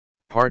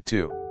Part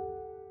 2.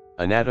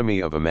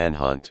 Anatomy of a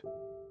Manhunt.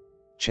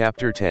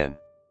 Chapter 10.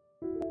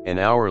 An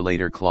hour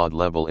later Claude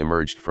Level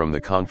emerged from the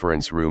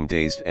conference room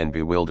dazed and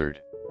bewildered.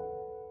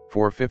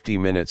 For 50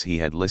 minutes he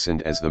had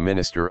listened as the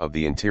Minister of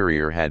the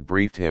Interior had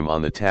briefed him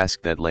on the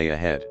task that lay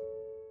ahead.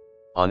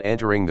 On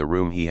entering the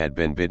room he had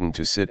been bidden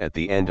to sit at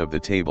the end of the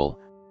table,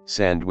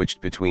 sandwiched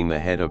between the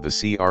head of the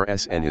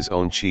CRS and his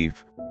own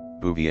chief,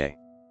 Bouvier.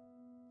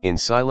 In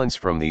silence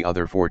from the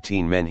other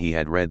 14 men he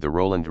had read the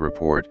Roland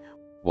report,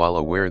 while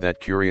aware that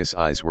curious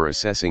eyes were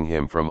assessing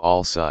him from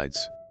all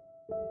sides.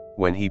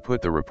 When he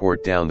put the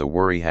report down, the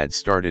worry had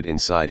started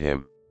inside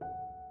him.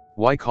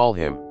 Why call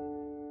him?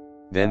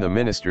 Then the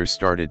minister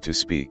started to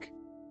speak.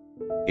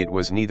 It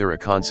was neither a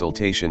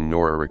consultation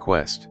nor a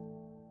request.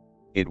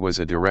 It was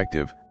a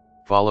directive,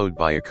 followed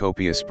by a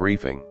copious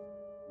briefing.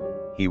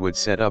 He would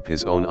set up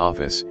his own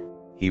office,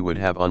 he would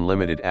have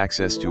unlimited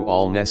access to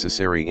all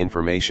necessary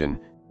information,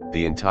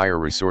 the entire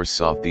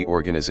resource of the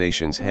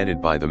organizations headed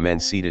by the men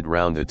seated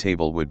round the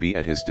table would be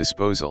at his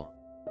disposal.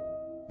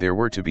 There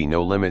were to be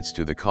no limits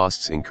to the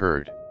costs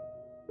incurred.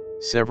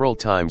 Several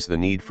times the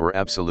need for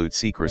absolute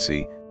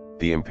secrecy,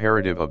 the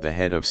imperative of the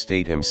head of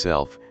state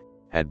himself,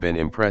 had been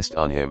impressed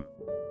on him.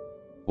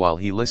 While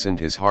he listened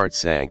his heart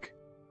sank.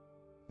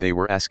 They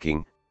were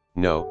asking,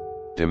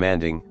 no,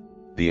 demanding,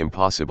 the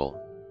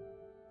impossible.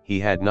 He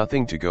had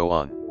nothing to go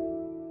on.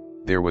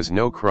 There was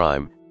no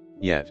crime,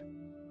 yet.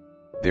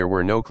 There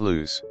were no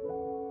clues.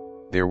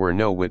 There were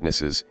no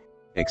witnesses,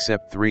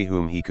 except 3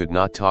 whom he could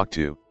not talk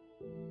to.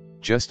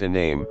 Just a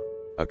name,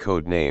 a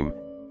code name,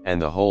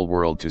 and the whole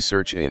world to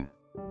search in.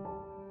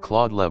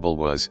 Claude Level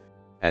was,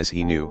 as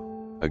he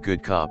knew, a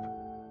good cop.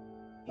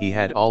 He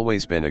had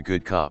always been a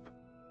good cop.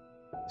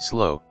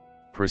 Slow,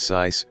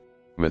 precise,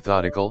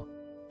 methodical,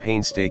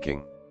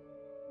 painstaking.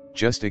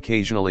 Just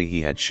occasionally he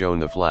had shown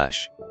the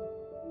flash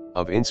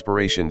of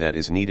inspiration that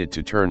is needed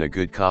to turn a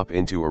good cop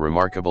into a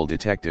remarkable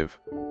detective.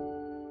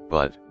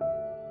 But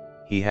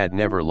he had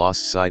never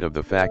lost sight of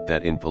the fact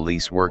that in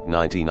police work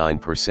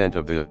 99%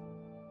 of the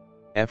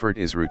effort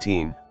is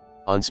routine,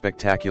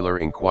 unspectacular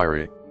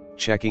inquiry,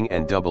 checking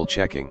and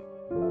double-checking.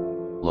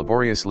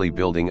 Laboriously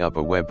building up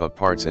a web of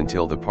parts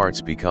until the parts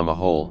become a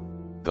whole,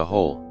 the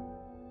whole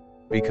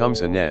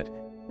becomes a net,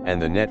 and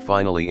the net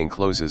finally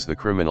encloses the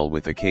criminal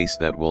with a case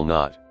that will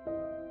not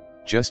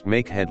just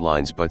make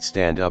headlines but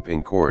stand up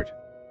in court.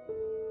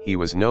 He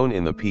was known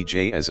in the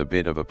PJ as a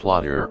bit of a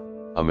plotter,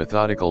 a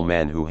methodical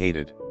man who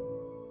hated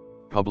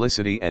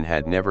publicity and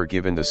had never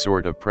given the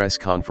sort of press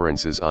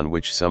conferences on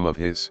which some of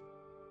his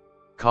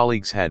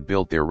colleagues had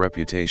built their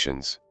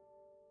reputations.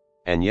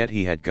 And yet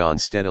he had gone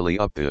steadily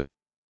up the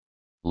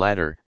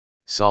ladder,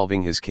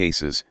 solving his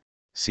cases,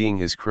 seeing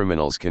his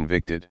criminals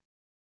convicted.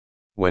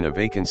 When a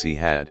vacancy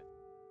had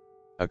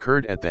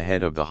occurred at the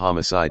head of the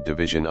homicide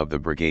division of the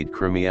Brigade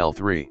Criminelle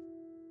 3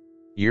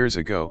 years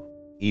ago,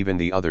 even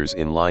the others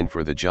in line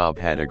for the job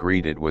had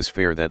agreed it was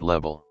fair that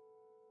Level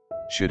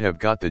should have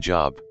got the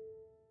job.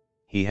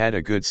 He had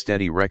a good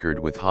steady record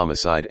with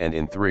homicide and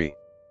in 3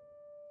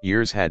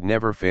 years had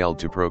never failed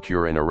to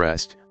procure an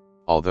arrest,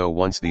 although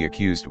once the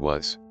accused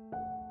was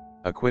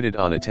acquitted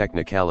on a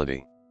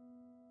technicality.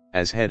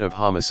 As head of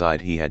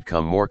homicide he had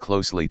come more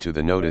closely to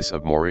the notice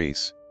of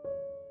Maurice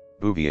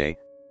Bouvier,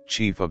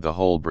 chief of the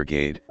whole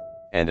brigade,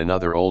 and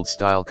another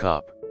old-style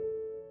cop.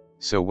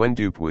 So when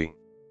Dupuy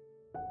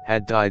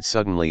had died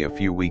suddenly a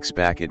few weeks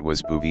back, it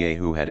was Bouvier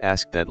who had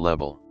asked that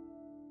Level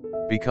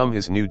become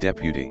his new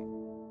deputy.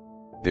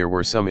 There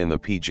were some in the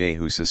PJ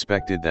who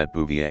suspected that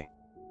Bouvier,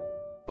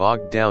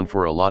 bogged down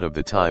for a lot of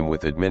the time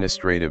with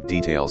administrative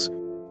details,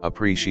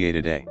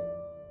 appreciated a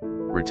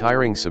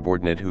retiring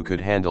subordinate who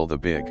could handle the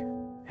big,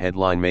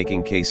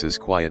 headline-making cases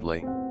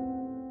quietly,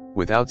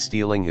 without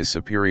stealing his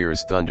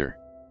superior's thunder.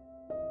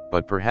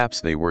 But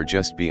perhaps they were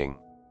just being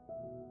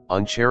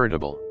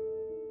uncharitable.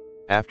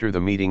 After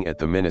the meeting at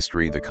the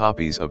ministry, the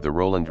copies of the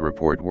Roland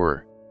report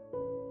were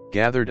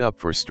gathered up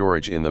for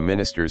storage in the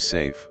minister's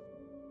safe.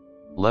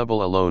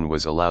 Level alone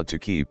was allowed to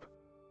keep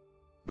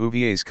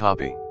Bouvier's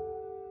copy.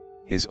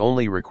 His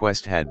only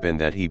request had been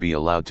that he be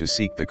allowed to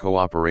seek the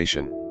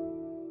cooperation,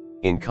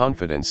 in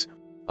confidence,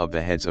 of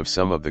the heads of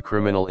some of the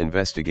criminal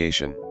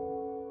investigation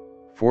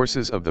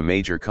forces of the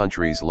major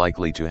countries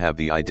likely to have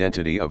the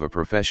identity of a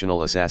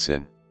professional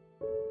assassin,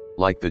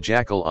 like the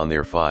Jackal, on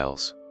their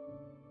files.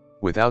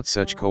 Without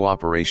such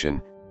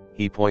cooperation,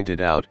 he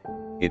pointed out,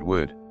 it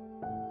would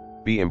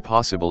be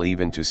impossible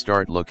even to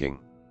start looking.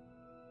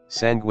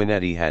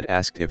 Sanguinetti had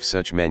asked if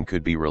such men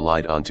could be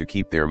relied on to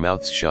keep their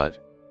mouths shut.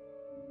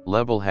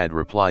 Level had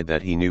replied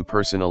that he knew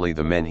personally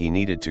the men he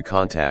needed to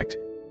contact,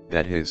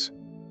 that his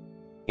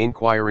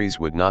inquiries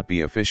would not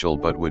be official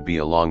but would be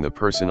along the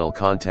personal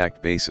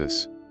contact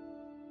basis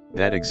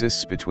that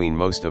exists between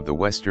most of the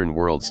Western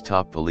world's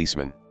top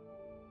policemen.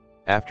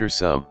 After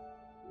some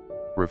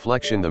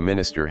reflection, the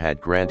minister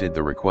had granted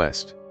the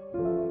request.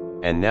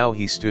 And now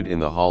he stood in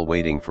the hall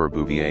waiting for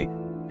Bouvier,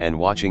 and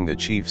watching the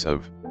chiefs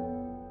of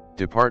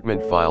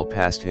department file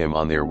past him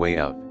on their way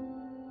out.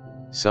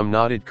 Some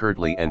nodded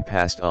curtly and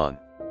passed on.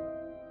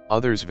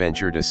 Others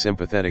ventured a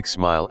sympathetic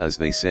smile as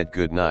they said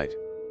good night.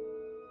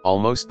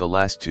 Almost the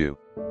last to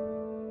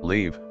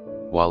leave,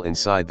 while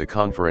inside the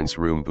conference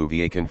room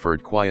Bouvier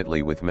conferred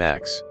quietly with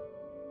Max.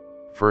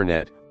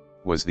 Fernet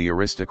was the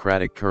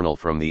aristocratic colonel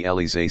from the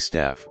Élysée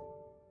staff.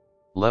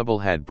 Lebel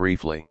had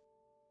briefly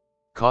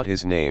caught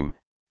his name,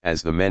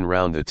 as the men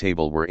round the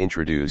table were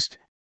introduced,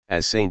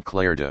 as Saint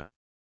Clair de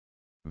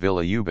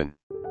Villejuban.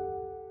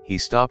 He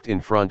stopped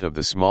in front of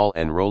the small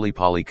and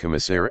roly-poly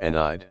commissaire and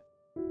eyed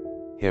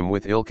him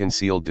with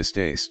ill-concealed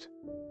distaste.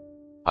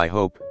 "I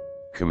hope,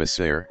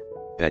 commissaire,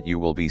 that you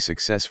will be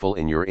successful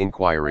in your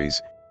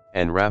inquiries,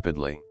 and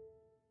rapidly."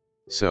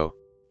 "So,"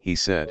 he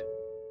said,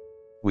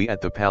 "we at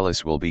the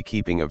palace will be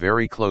keeping a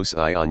very close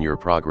eye on your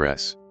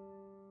progress.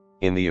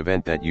 In the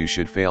event that you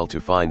should fail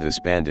to find this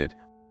bandit,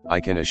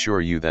 I can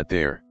assure you that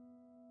there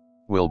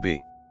will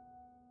be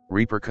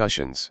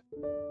repercussions."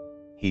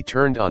 He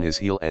turned on his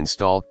heel and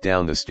stalked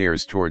down the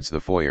stairs towards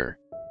the foyer.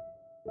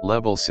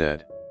 Lebel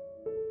said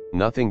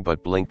nothing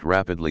but blinked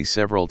rapidly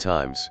several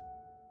times.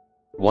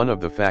 One of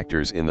the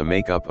factors in the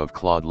makeup of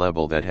Claude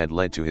Lebel that had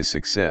led to his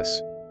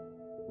success,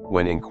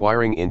 when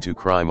inquiring into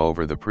crime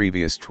over the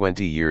previous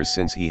 20 years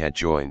since he had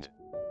joined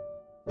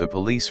the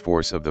police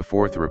force of the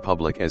Fourth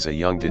Republic as a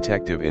young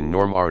detective in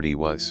Normandy,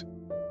 was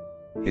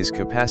his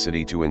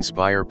capacity to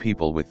inspire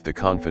people with the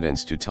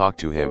confidence to talk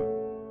to him.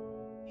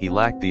 He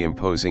lacked the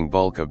imposing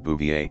bulk of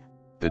Bouvier,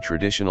 the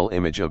traditional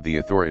image of the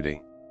authority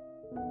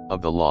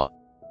of the law.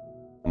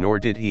 Nor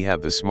did he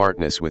have the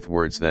smartness with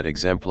words that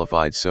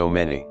exemplified so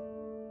many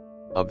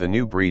of the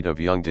new breed of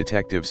young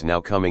detectives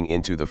now coming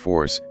into the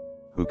force,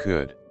 who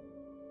could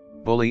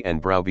bully and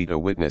browbeat a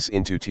witness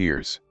into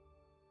tears.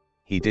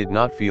 He did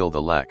not feel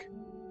the lack.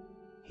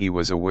 He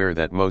was aware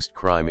that most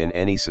crime in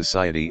any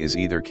society is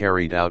either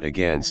carried out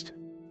against,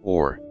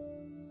 or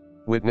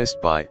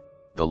witnessed by,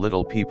 the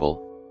little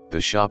people,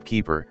 the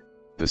shopkeeper,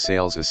 the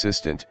sales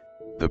assistant,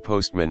 the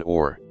postman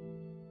or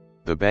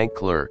the bank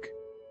clerk.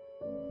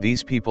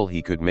 These people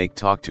he could make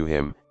talk to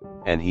him,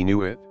 and he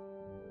knew it.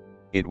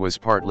 It was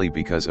partly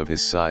because of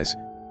his size.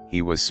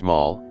 He was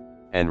small,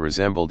 and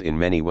resembled in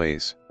many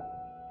ways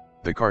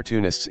the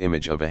cartoonist's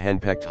image of a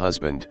henpecked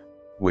husband,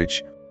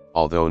 which,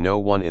 although no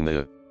one in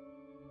the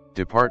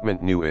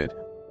department knew it,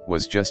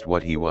 was just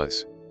what he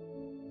was.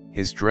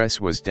 His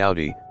dress was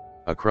dowdy,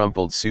 a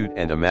crumpled suit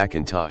and a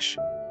mackintosh.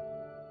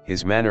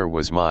 His manner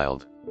was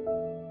mild,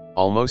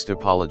 almost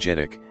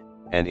apologetic,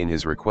 and in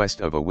his request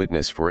of a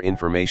witness for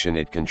information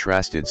it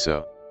contrasted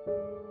so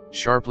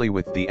sharply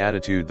with the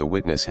attitude the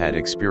witness had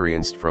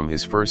experienced from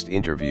his first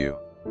interview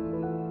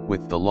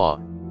with the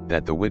law,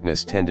 that the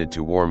witness tended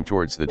to warm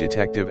towards the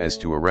detective as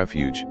to a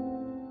refuge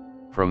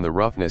from the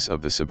roughness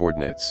of the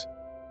subordinates.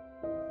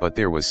 But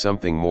there was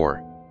something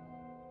more.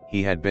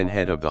 He had been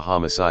head of the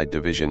homicide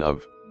division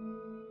of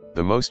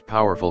the most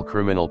powerful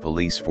criminal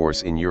police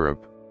force in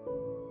Europe.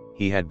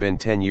 He had been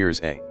 10 years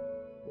a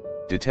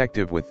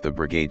detective with the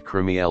Brigade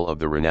Criminelle of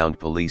the renowned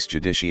Police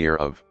Judiciaire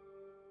of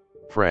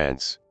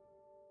France.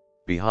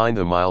 Behind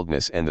the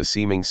mildness and the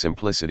seeming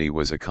simplicity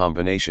was a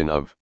combination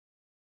of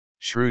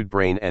shrewd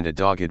brain and a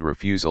dogged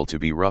refusal to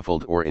be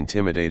ruffled or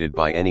intimidated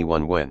by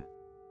anyone when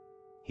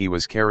he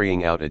was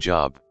carrying out a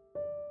job.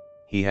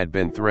 He had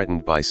been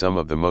threatened by some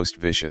of the most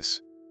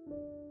vicious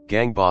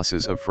gang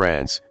bosses of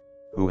France,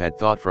 who had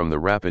thought from the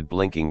rapid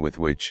blinking with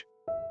which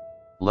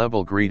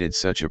Lebel greeted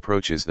such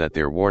approaches that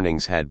their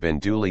warnings had been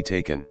duly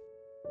taken.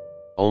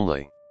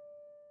 Only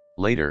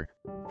later,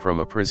 from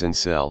a prison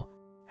cell,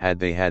 had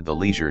they had the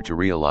leisure to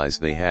realize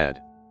they had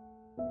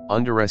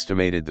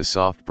underestimated the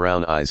soft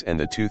brown eyes and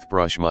the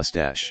toothbrush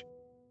mustache.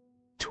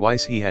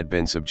 Twice he had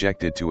been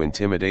subjected to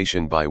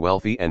intimidation by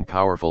wealthy and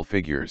powerful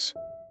figures.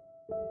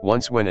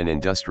 Once when an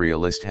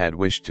industrialist had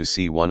wished to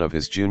see one of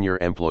his junior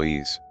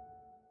employees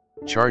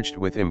charged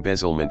with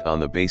embezzlement on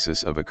the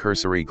basis of a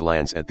cursory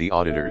glance at the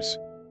auditor's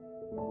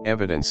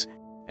evidence,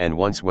 and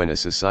once when a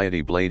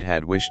society blade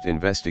had wished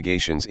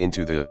investigations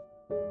into the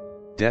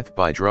death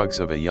by drugs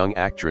of a young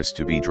actress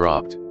to be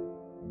dropped.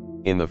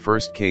 In the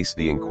first case,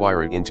 the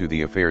inquiry into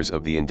the affairs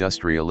of the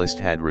industrialist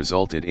had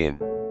resulted in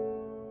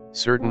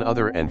certain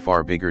other and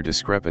far bigger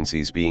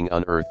discrepancies being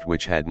unearthed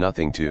which had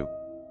nothing to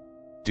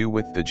do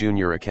with the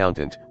junior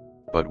accountant,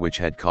 but which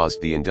had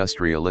caused the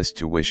industrialist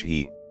to wish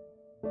he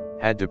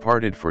had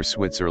departed for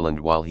Switzerland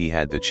while he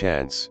had the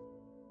chance.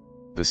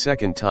 The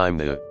second time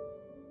the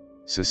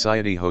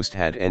society host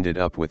had ended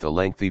up with a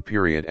lengthy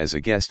period as a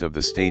guest of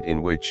the state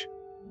in which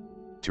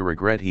to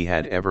regret he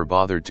had ever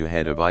bothered to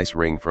head a vice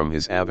ring from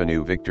his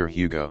Avenue Victor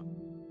Hugo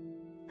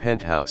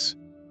penthouse.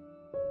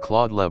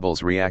 Claude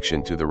Lebel's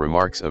reaction to the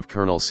remarks of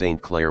Colonel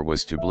St. Clair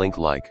was to blink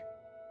like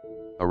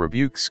a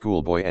rebuked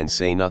schoolboy and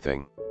say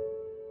nothing.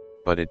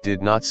 But it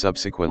did not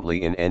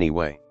subsequently in any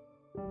way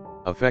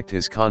affect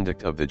his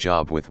conduct of the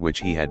job with which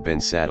he had been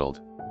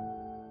saddled.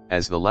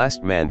 As the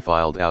last man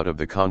filed out of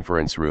the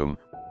conference room,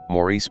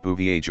 Maurice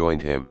Bouvier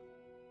joined him.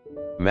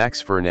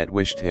 Max Fernet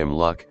wished him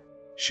luck,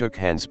 shook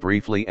hands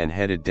briefly and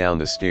headed down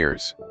the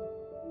stairs.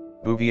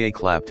 Bouvier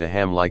clapped a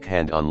ham-like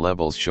hand on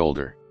Lebel's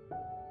shoulder.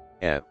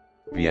 "Eh,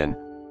 bien,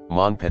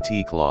 Mon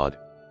petit Claude.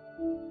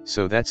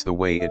 So that's the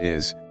way it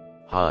is,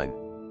 hein?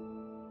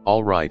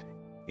 All right,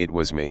 it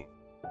was me.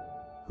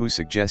 Who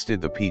suggested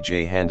the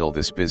PJ handle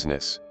this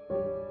business?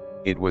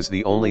 It was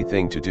the only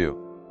thing to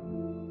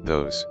do.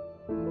 Those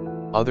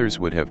others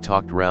would have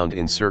talked round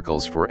in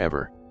circles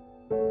forever.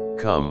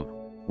 Come,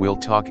 we'll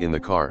talk in the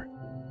car.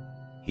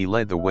 He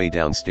led the way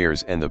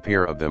downstairs and the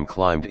pair of them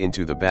climbed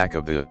into the back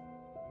of the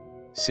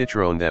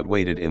Citroën that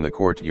waited in the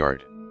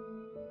courtyard.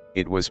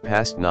 It was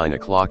past 9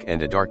 o'clock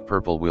and a dark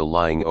purple wheel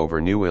lying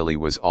over Neuilly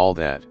was all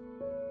that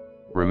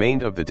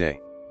remained of the day.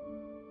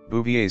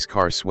 Bouvier's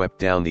car swept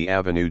down the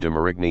Avenue de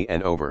Marigny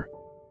and over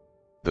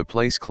the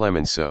Place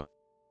Clemenceau.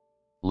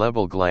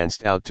 Lebel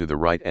glanced out to the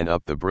right and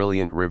up the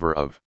brilliant river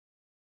of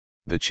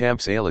the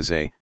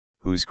Champs-Élysées,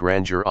 whose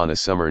grandeur on a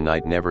summer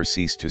night never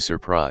ceased to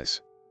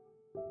surprise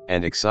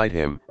and excite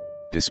him,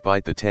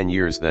 despite the 10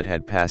 years that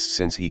had passed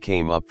since he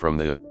came up from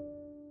the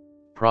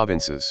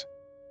provinces.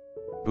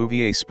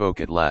 Bouvier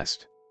spoke at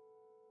last.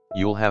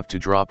 You'll have to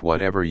drop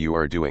whatever you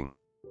are doing.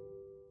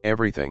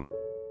 Everything.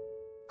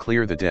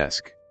 Clear the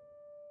desk.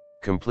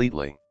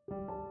 Completely.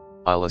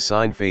 I'll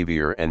assign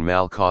Favier and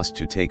Malcoste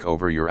to take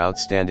over your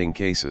outstanding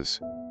cases.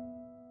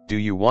 Do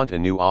you want a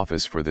new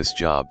office for this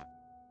job?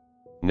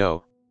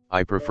 No,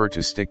 I prefer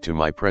to stick to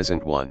my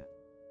present one.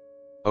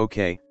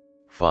 Okay,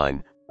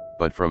 fine,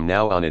 but from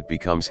now on it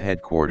becomes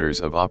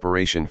headquarters of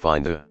Operation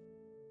Find the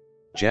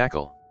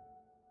Jackal.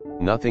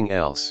 Nothing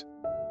else.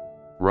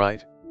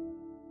 Right?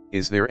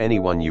 Is there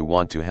anyone you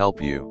want to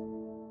help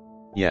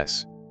you?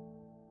 Yes.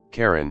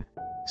 Karen,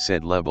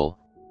 said Lebel,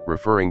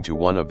 referring to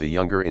one of the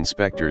younger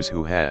inspectors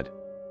who had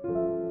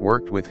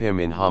worked with him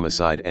in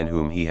homicide and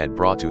whom he had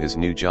brought to his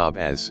new job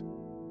as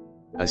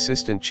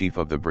assistant chief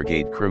of the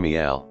Brigade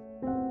Criminale.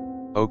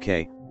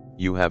 Okay,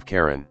 you have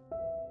Karen.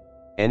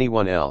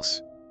 Anyone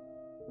else?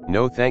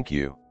 No thank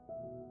you.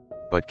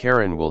 But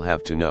Karen will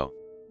have to know.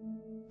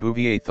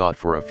 Bouvier thought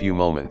for a few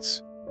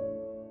moments.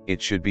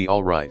 It should be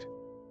all right.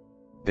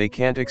 They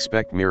can't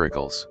expect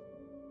miracles.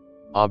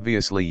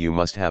 Obviously you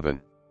must have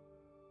an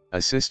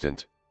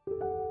assistant.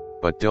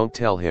 But don't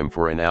tell him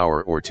for an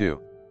hour or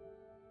two.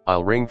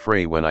 I'll ring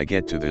Frey when I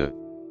get to the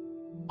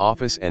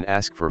office and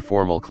ask for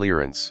formal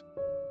clearance.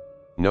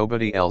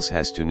 Nobody else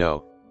has to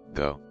know,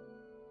 though.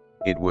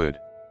 It would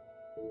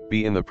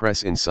be in the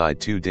press inside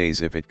 2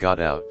 days if it got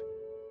out.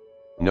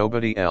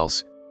 Nobody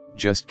else,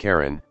 just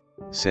Karen,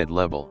 said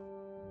Lebel.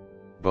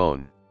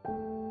 Bone.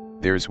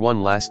 There's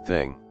one last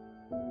thing.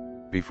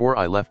 Before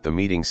I left the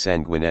meeting,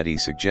 Sanguinetti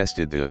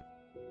suggested the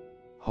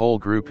whole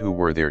group who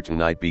were there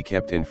tonight be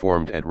kept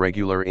informed at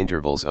regular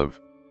intervals of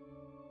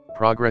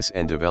progress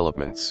and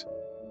developments.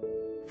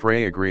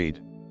 Frey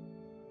agreed.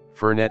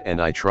 Fernet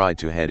and I tried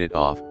to head it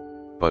off,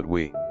 but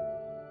we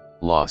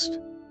lost.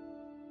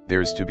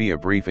 There's to be a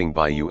briefing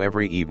by you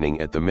every evening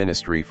at the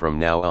ministry from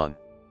now on.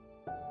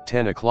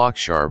 10 o'clock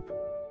sharp.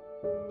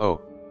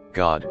 Oh,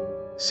 God,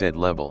 said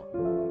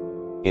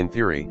Lebel. In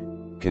theory,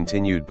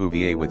 continued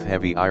Bouvier with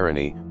heavy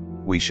irony,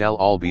 we shall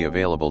all be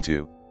available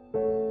to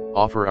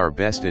offer our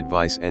best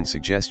advice and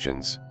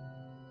suggestions.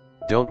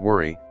 Don't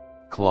worry,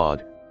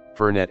 Claude,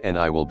 Fernet and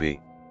I will be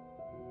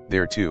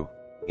there too,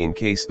 in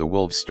case the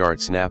wolves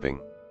start snapping.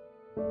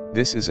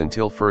 This is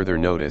until further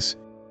notice,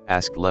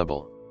 asked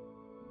Lebel.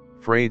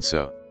 Afraid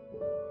so.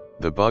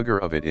 The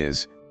bugger of it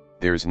is,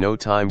 there's no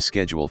time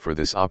schedule for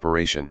this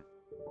operation.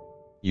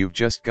 You've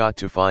just got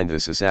to find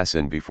this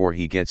assassin before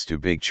he gets to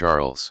Big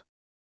Charles.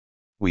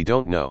 We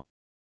don't know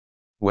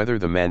whether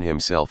the man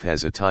himself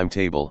has a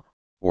timetable,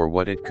 or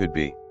what it could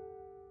be.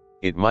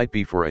 It might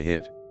be for a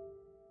hit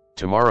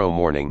tomorrow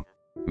morning,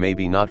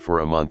 maybe not for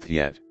a month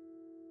yet.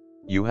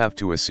 You have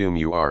to assume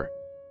you are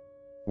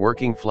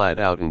working flat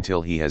out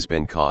until he has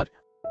been caught,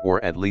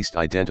 or at least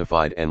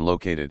identified and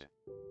located.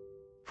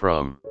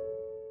 From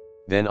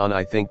then on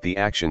I think the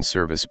Action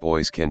Service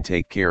boys can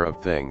take care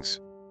of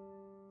things.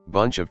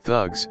 Bunch of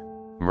thugs,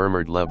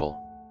 murmured Lebel.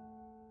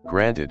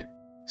 Granted,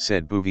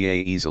 said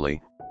Bouvier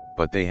easily,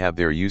 but they have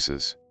their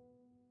uses.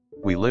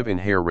 We live in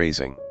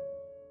hair-raising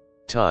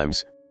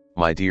times,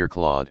 my dear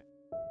Claude.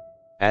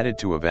 Added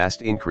to a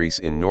vast increase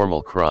in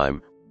normal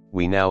crime,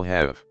 we now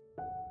have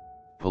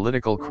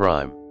political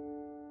crime.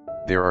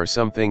 There are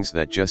some things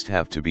that just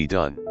have to be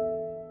done.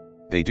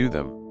 They do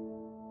them.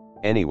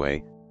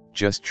 Anyway,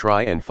 just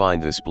try and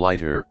find this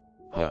blighter,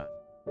 huh?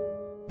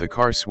 The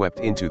car swept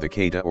into the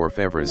Quai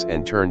d'Orfèvres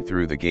and turned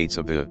through the gates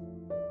of the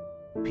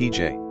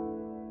PJ.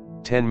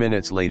 10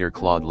 minutes later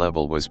Claude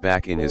Lebel was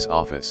back in his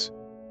office.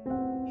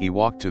 He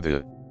walked to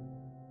the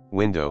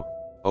window,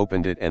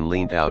 opened it and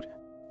leaned out,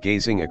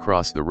 gazing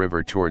across the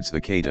river towards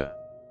the Quai de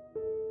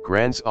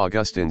Grands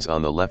Augustins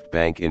on the left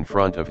bank in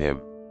front of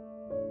him.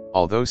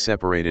 Although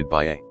separated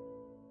by a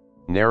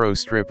narrow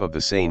strip of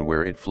the Seine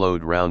where it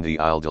flowed round the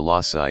Isle de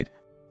la Cite,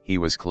 he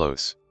was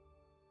close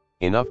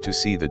enough to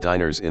see the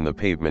diners in the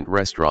pavement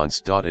restaurants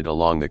dotted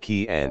along the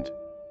quay and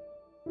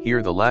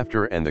hear the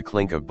laughter and the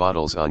clink of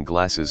bottles on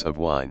glasses of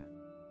wine.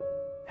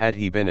 Had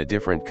he been a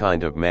different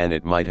kind of man,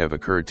 it might have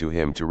occurred to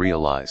him to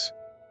realize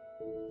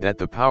That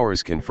the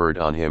powers conferred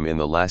on him in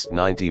the last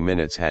 90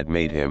 minutes had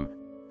made him,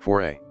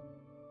 for a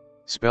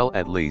spell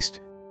at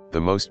least,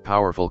 the most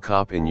powerful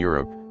cop in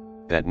Europe,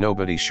 that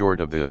nobody short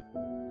of the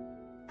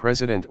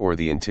President or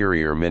the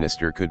Interior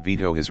Minister could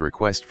veto his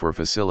request for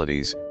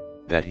facilities,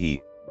 that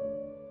he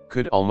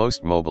could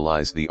almost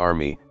mobilize the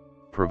army,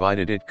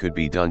 provided it could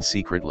be done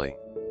secretly.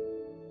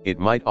 It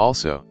might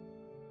also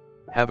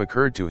have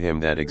occurred to him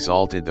that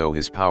exalted though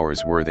his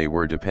powers were, they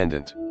were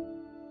dependent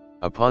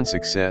upon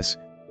success,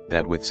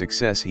 that with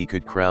success he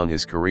could crown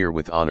his career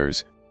with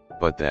honors,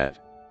 but that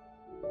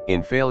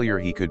in failure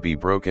he could be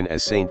broken,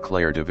 as Saint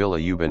Clair de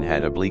Villauban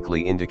had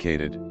obliquely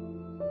indicated.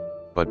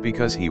 But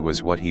because he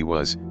was what he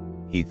was,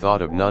 he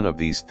thought of none of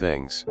these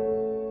things.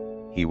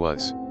 He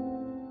was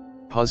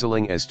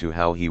puzzling as to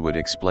how he would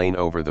explain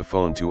over the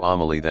phone to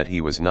Amelie that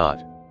he was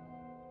not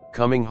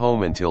coming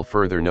home until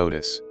further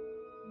notice.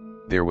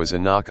 There was a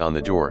knock on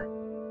the door.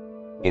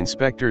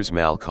 Inspectors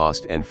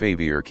Malcost and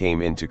Favier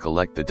came in to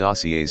collect the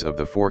dossiers of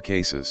the 4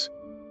 cases,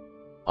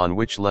 on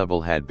which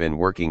Lebel had been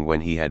working when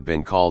he had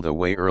been called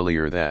away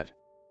earlier that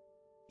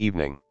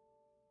evening.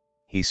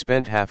 He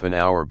spent half an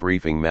hour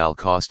briefing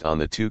Malcost on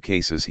the 2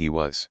 cases he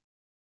was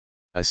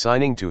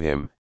assigning to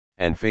him,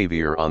 and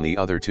Favier on the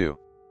other 2.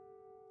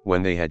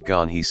 When they had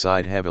gone he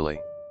sighed heavily.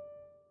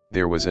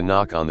 There was a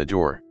knock on the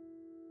door.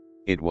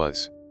 It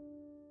was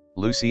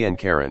Lucy and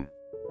Karen.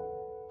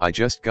 "I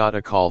just got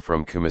a call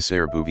from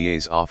Commissaire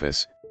Bouvier's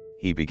office,"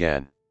 he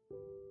began.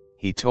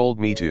 "He told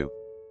me to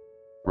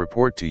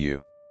report to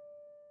you."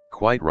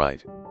 "Quite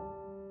right.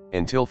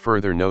 Until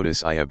further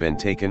notice I have been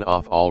taken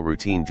off all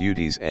routine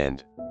duties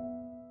and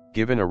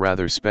given a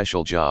rather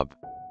special job.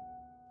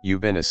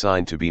 You've been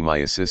assigned to be my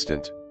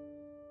assistant."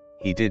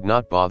 He did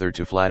not bother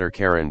to flatter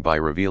Karen by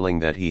revealing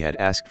that he had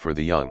asked for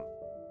the young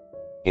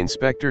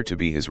inspector to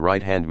be his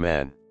right-hand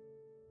man.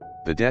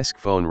 The desk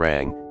phone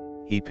rang,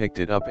 he picked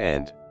it up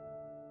and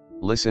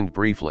listened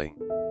briefly.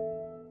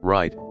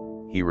 "Right,"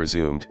 he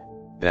resumed,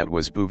 "that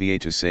was Bouvier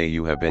to say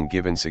you have been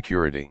given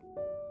security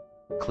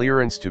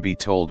clearance to be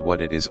told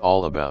what it is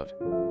all about.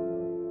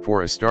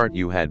 For a start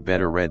you had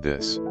better read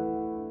this."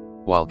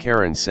 While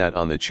Karen sat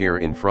on the chair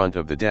in front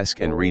of the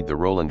desk and read the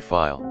Roland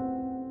file,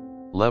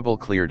 Lebel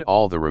cleared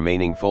all the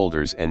remaining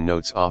folders and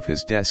notes off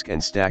his desk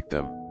and stacked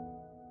them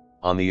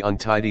on the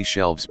untidy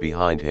shelves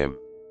behind him.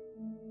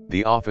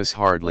 The office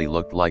hardly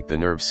looked like the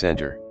nerve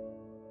center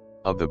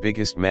of the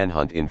biggest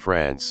manhunt in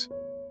France.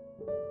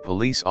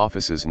 Police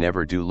offices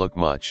never do look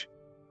much.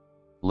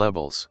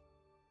 Lebel's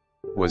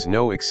was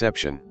no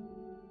exception.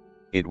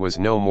 It was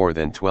no more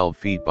than 12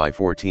 feet by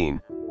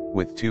 14,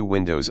 with 2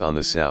 windows on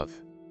the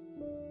south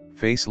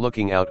face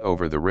looking out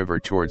over the river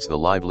towards the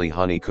lively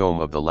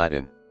honeycomb of the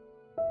Latin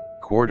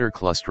Quarter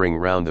clustering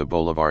round the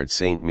Boulevard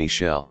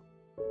Saint-Michel.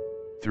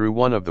 Through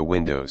one of the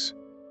windows,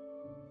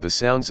 the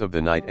sounds of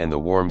the night and the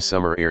warm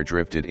summer air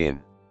drifted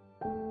in.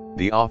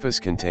 The office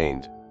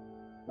contained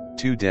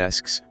 2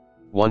 desks,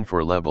 one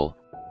for Lebel,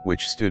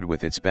 which stood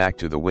with its back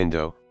to the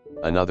window,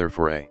 another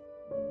for a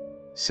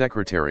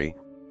secretary,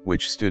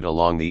 which stood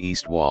along the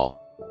east wall.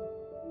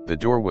 The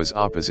door was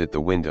opposite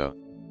the window.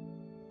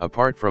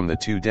 Apart from the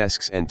 2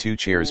 desks and 2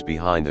 chairs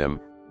behind them,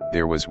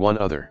 there was one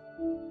other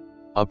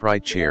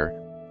upright chair,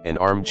 an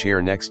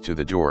armchair next to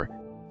the door,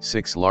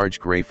 6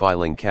 large grey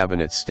filing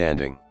cabinets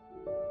standing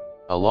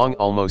along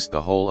almost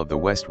the whole of the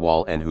west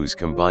wall and whose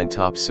combined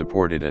tops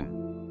supported an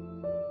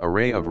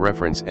array of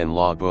reference and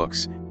law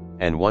books,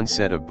 and one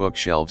set of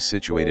bookshelves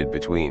situated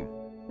between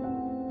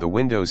the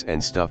windows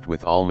and stuffed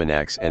with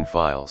almanacs and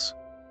files.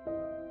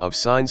 Of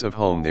signs of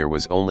home there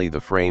was only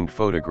the framed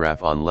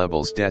photograph on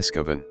Lebel's desk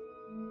of an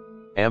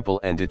ample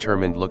and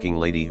determined-looking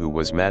lady who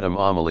was Madame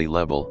Amélie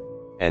Lebel,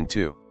 and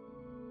 2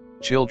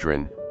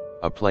 children,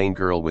 a plain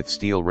girl with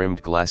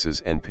steel-rimmed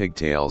glasses and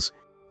pigtails,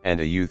 and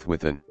a youth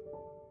with an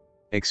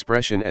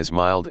expression as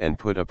mild and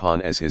put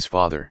upon as his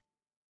father.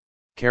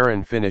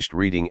 Karen finished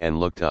reading and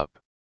looked up.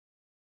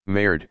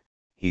 "Merde,"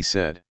 he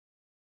said.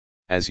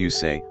 "As you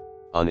say,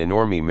 un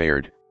énorme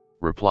merde,"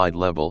 replied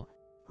Lebel,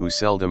 who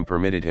seldom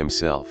permitted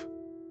himself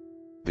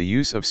the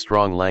use of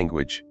strong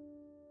language.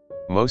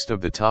 Most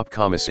of the top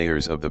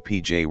commissaires of the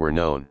PJ were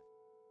known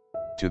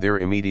to their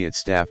immediate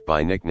staff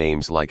by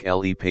nicknames like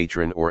Le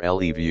Patron or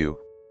Le Vieux,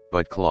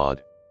 but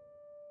Claude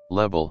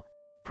Lebel,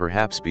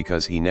 perhaps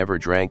because he never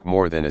drank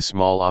more than a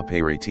small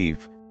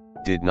apéritif,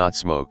 did not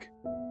smoke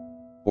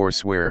or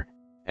swear,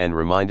 and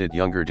reminded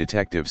younger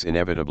detectives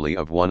inevitably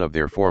of one of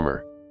their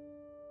former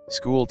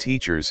school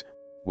teachers,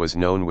 was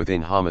known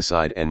within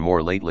homicide and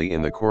more lately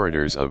in the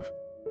corridors of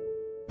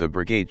the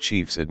brigade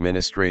chief's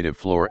administrative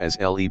floor as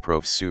Le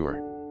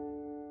Professeur.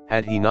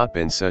 Had he not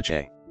been such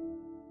a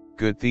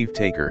good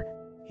thief-taker,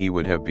 he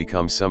would have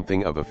become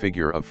something of a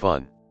figure of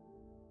fun.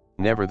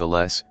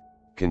 "Nevertheless,"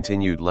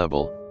 continued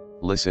Lebel,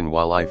 "listen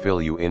while I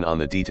fill you in on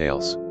the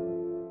details.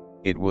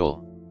 It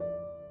will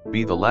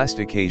be the last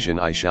occasion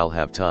I shall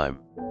have time."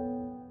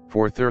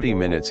 For 30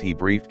 minutes he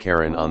briefed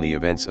Karen on the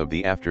events of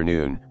the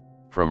afternoon,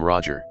 from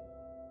Roger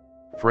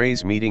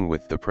Frey's meeting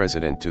with the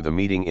president to the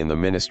meeting in the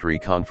ministry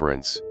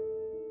conference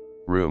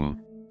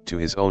room, to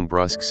his own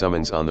brusque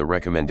summons on the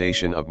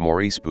recommendation of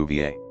Maurice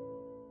Bouvier,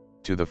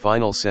 to the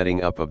final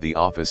setting up of the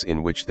office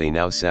in which they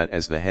now sat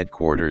as the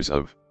headquarters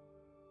of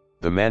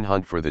the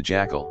manhunt for the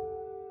Jackal.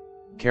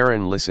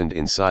 Karen listened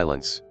in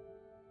silence.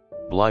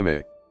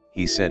 "Blimey,"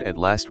 he said at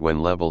last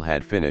when Level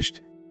had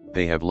finished,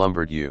 "they have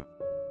lumbered you."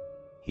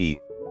 He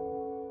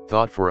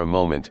thought for a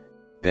moment,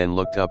 then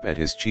looked up at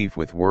his chief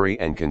with worry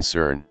and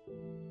concern.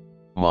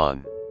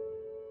 "Mon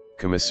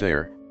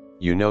Commissaire,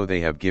 you know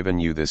they have given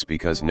you this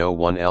because no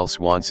one else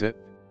wants it?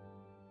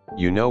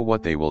 You know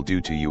what they will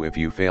do to you if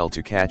you fail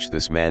to catch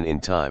this man in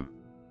time."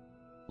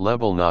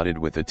 Level nodded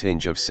with a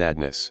tinge of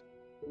sadness.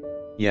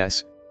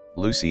 "Yes,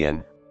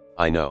 Lucien,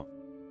 I know.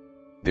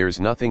 There's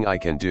nothing I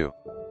can do.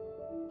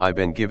 I've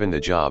been given the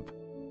job.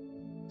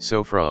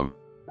 So from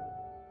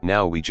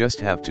now we just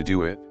have to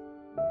do it.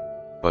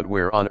 But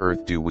where on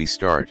earth do we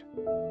start?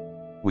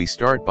 We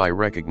start by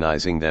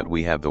recognizing that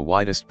we have the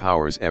widest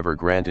powers ever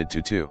granted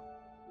to two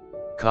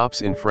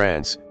cops in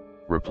France,"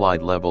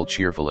 replied Level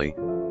cheerfully,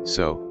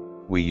 "so,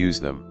 we use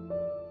them.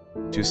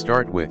 To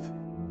start with,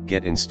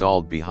 get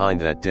installed behind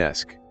that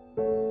desk.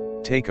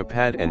 Take a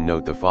pad and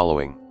note the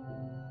following.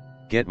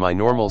 Get my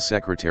normal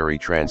secretary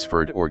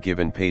transferred or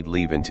given paid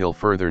leave until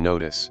further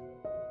notice.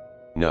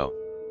 No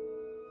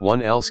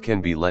one else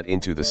can be let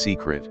into the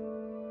secret.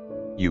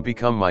 You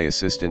become my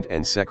assistant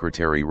and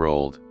secretary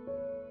rolled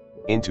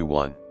into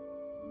one.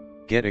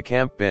 Get a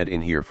camp bed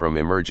in here from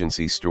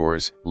emergency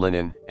stores,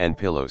 linen and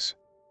pillows.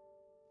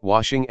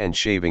 Washing and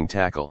shaving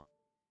tackle.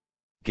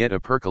 Get a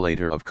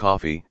percolator of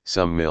coffee,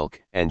 some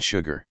milk and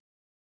sugar.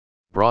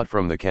 Brought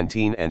from the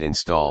canteen and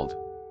installed.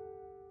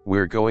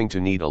 We're going to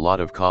need a lot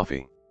of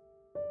coffee.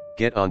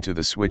 Get onto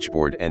the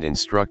switchboard and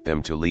instruct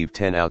them to leave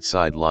 10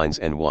 outside lines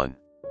and 1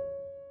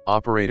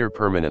 operator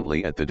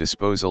permanently at the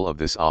disposal of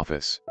this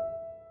office.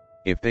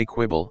 If they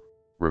quibble,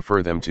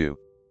 refer them to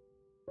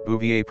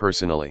Bouvier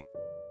personally.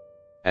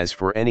 As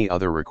for any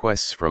other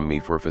requests from me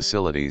for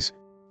facilities,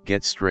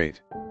 get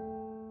straight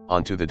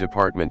onto the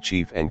department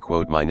chief and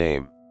quote my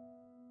name.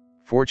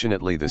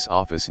 Fortunately this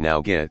office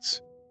now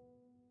gets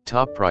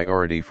top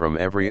priority from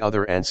every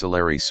other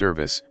ancillary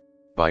service,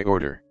 by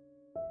order.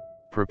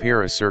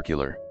 Prepare a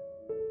circular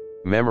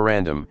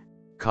memorandum,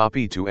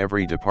 copy to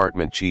every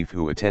department chief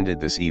who attended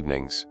this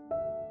evening's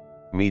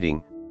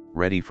meeting,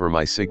 ready for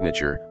my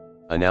signature,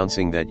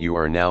 announcing that you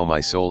are now my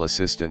sole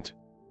assistant,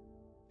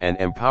 and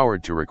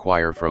empowered to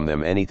require from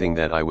them anything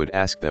that I would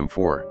ask them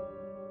for,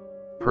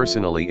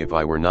 personally if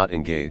I were not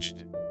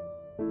engaged.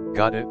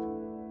 Got it?"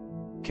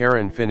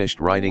 Karen finished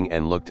writing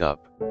and looked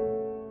up.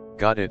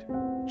 "Got it,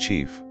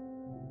 Chief.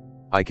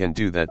 I can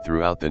do that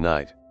throughout the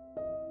night.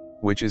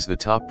 Which is the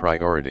top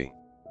priority?"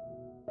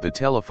 "The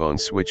telephone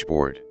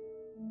switchboard.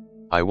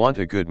 I want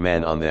a good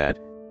man on that,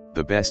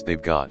 the best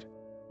they've got.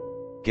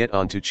 Get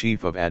on to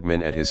Chief of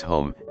Admin at his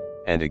home,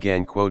 and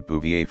again quote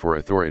Bouvier for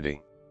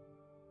authority."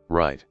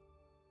 "Right.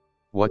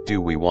 What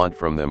do we want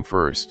from them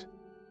first?"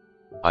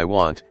 "I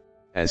want,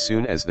 as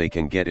soon as they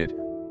can get it,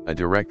 a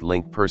direct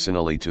link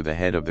personally to the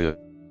head of the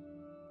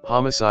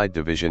Homicide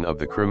Division of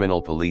the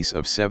Criminal Police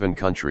of 7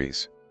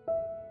 countries.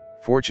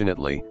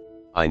 Fortunately,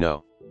 I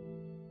know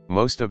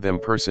most of them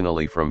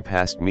personally from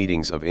past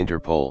meetings of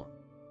Interpol.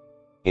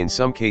 In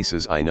some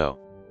cases I know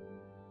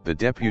the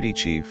deputy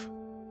chief.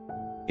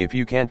 If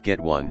you can't get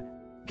one,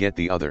 get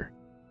the other.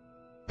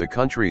 The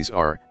countries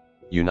are,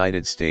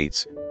 United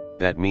States,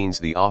 that means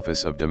the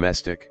Office of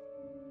Domestic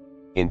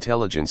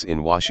Intelligence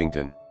in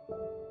Washington.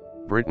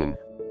 Britain,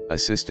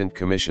 Assistant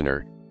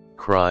Commissioner,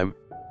 Crime,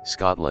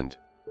 Scotland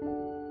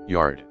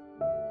Yard.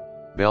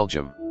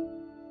 Belgium.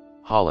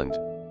 Holland.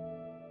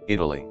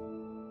 Italy.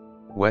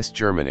 West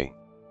Germany.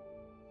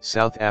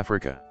 South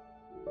Africa.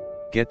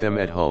 Get them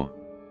at home.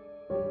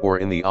 Or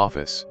in the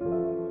office.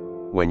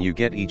 When you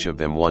get each of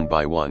them one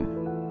by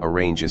one,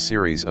 arrange a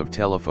series of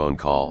telephone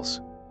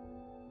calls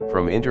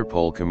from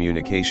Interpol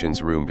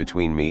communications room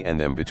between me and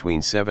them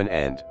between 7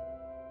 and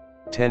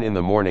 10 in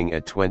the morning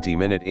at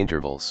 20-minute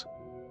intervals.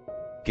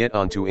 Get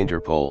onto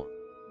Interpol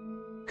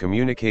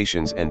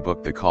communications and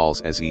book the calls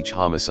as each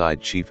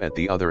homicide chief at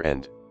the other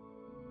end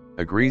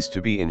agrees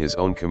to be in his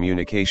own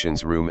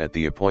communications room at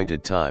the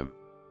appointed time.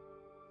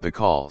 The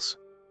calls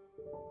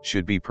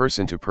should be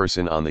person to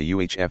person on the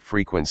UHF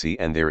frequency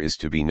and there is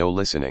to be no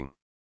listening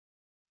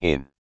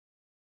in.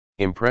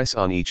 Impress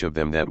on each of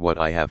them that what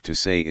I have to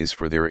say is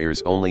for their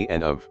ears only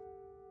and of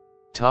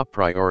top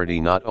priority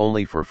not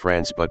only for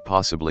France but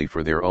possibly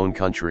for their own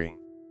country.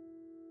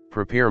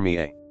 Prepare me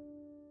a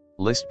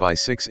list by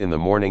 6 in the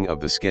morning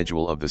of the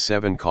schedule of the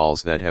 7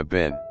 calls that have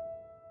been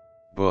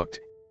booked,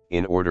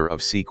 in order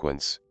of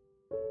sequence.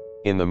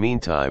 In the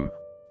meantime,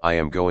 I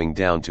am going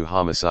down to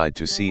homicide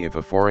to see if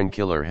a foreign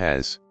killer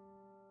has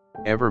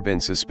ever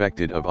been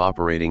suspected of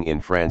operating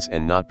in France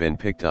and not been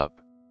picked up.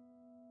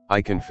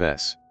 I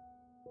confess,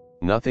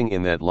 nothing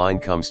in that line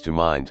comes to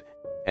mind,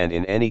 and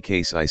in any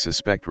case I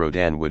suspect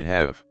Rodin would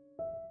have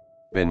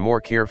been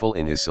more careful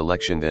in his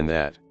selection than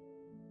that.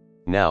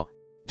 Now,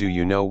 do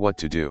you know what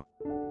to do?"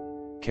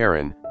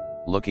 Karen,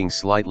 looking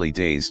slightly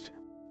dazed,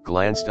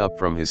 glanced up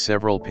from his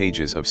several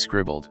pages of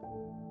scribbled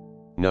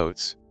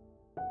Notes.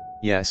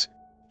 Yes,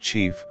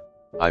 Chief,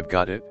 I've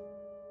got it.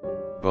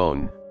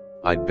 Bone,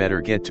 I'd better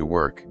get to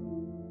work.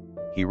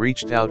 He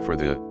reached out for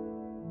the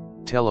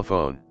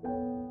telephone.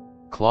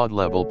 Claude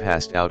Lebel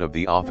passed out of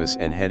the office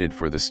and headed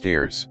for the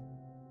stairs.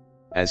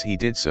 As he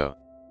did so,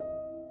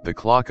 the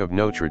clock of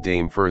Notre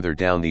Dame further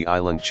down the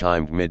island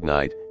chimed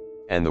midnight,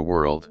 and the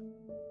world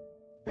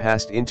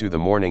passed into the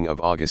morning of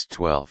August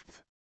 12th.